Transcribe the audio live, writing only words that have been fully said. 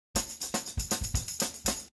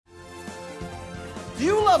Do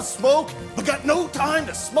you love smoke but got no time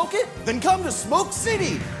to smoke it? Then come to Smoke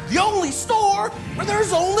City, the only store where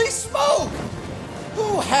there's only smoke.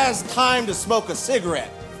 Who has time to smoke a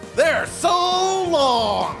cigarette? They're so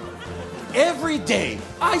long. Every day,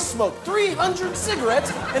 I smoke 300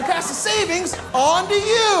 cigarettes and pass the savings on to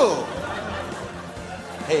you.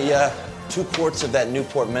 Hey, 2 quarts of that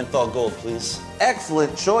Newport Menthol Gold, please.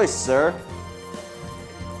 Excellent choice, sir.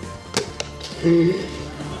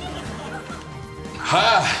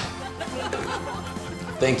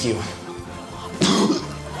 Thank you.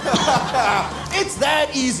 It's that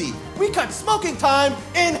easy. We cut smoking time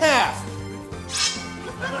in half.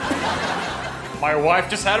 My wife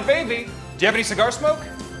just had a baby. Do you have any cigar smoke?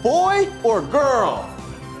 Boy or girl?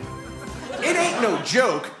 It ain't no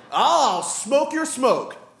joke. I'll smoke your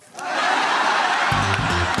smoke.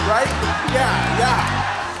 Right?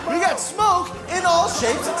 Yeah. We got smoke in all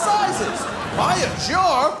shapes and sizes. Buy a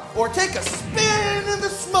jar or take a spin in the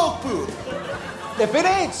smoke booth. If it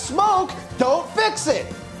ain't smoke, don't fix it.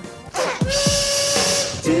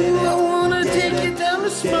 Do I wanna take you down to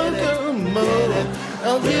smoke or more?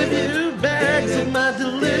 I'll give you bags of my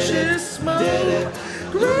delicious smoke.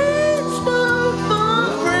 Great smoke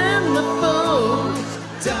for friend the foe.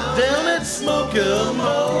 Down at Smoke or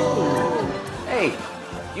More. Hey,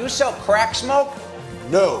 you sell crack smoke?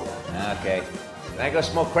 No. Okay. Can I go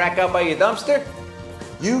smoke crack out by your dumpster?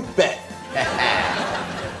 You bet.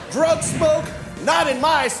 Drug smoke? Not in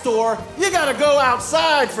my store. You gotta go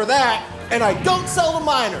outside for that. And I don't sell to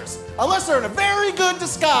minors, unless they're in a very good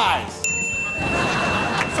disguise.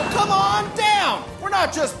 So come on down. We're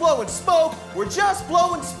not just blowing smoke, we're just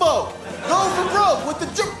blowing smoke. Go for broke with the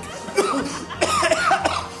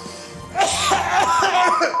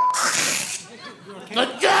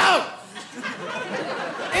Let go!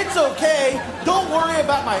 It's okay. Don't worry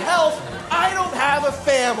about my health. I don't have a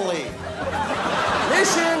family.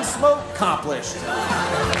 Mission smoke accomplished.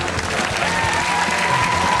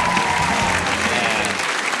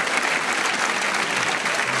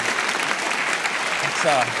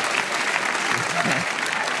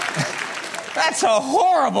 That's a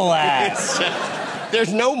horrible ass.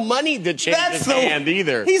 There's no money to change his hand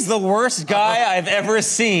either. He's the worst guy I've ever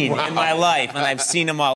seen in my life, and I've seen him all.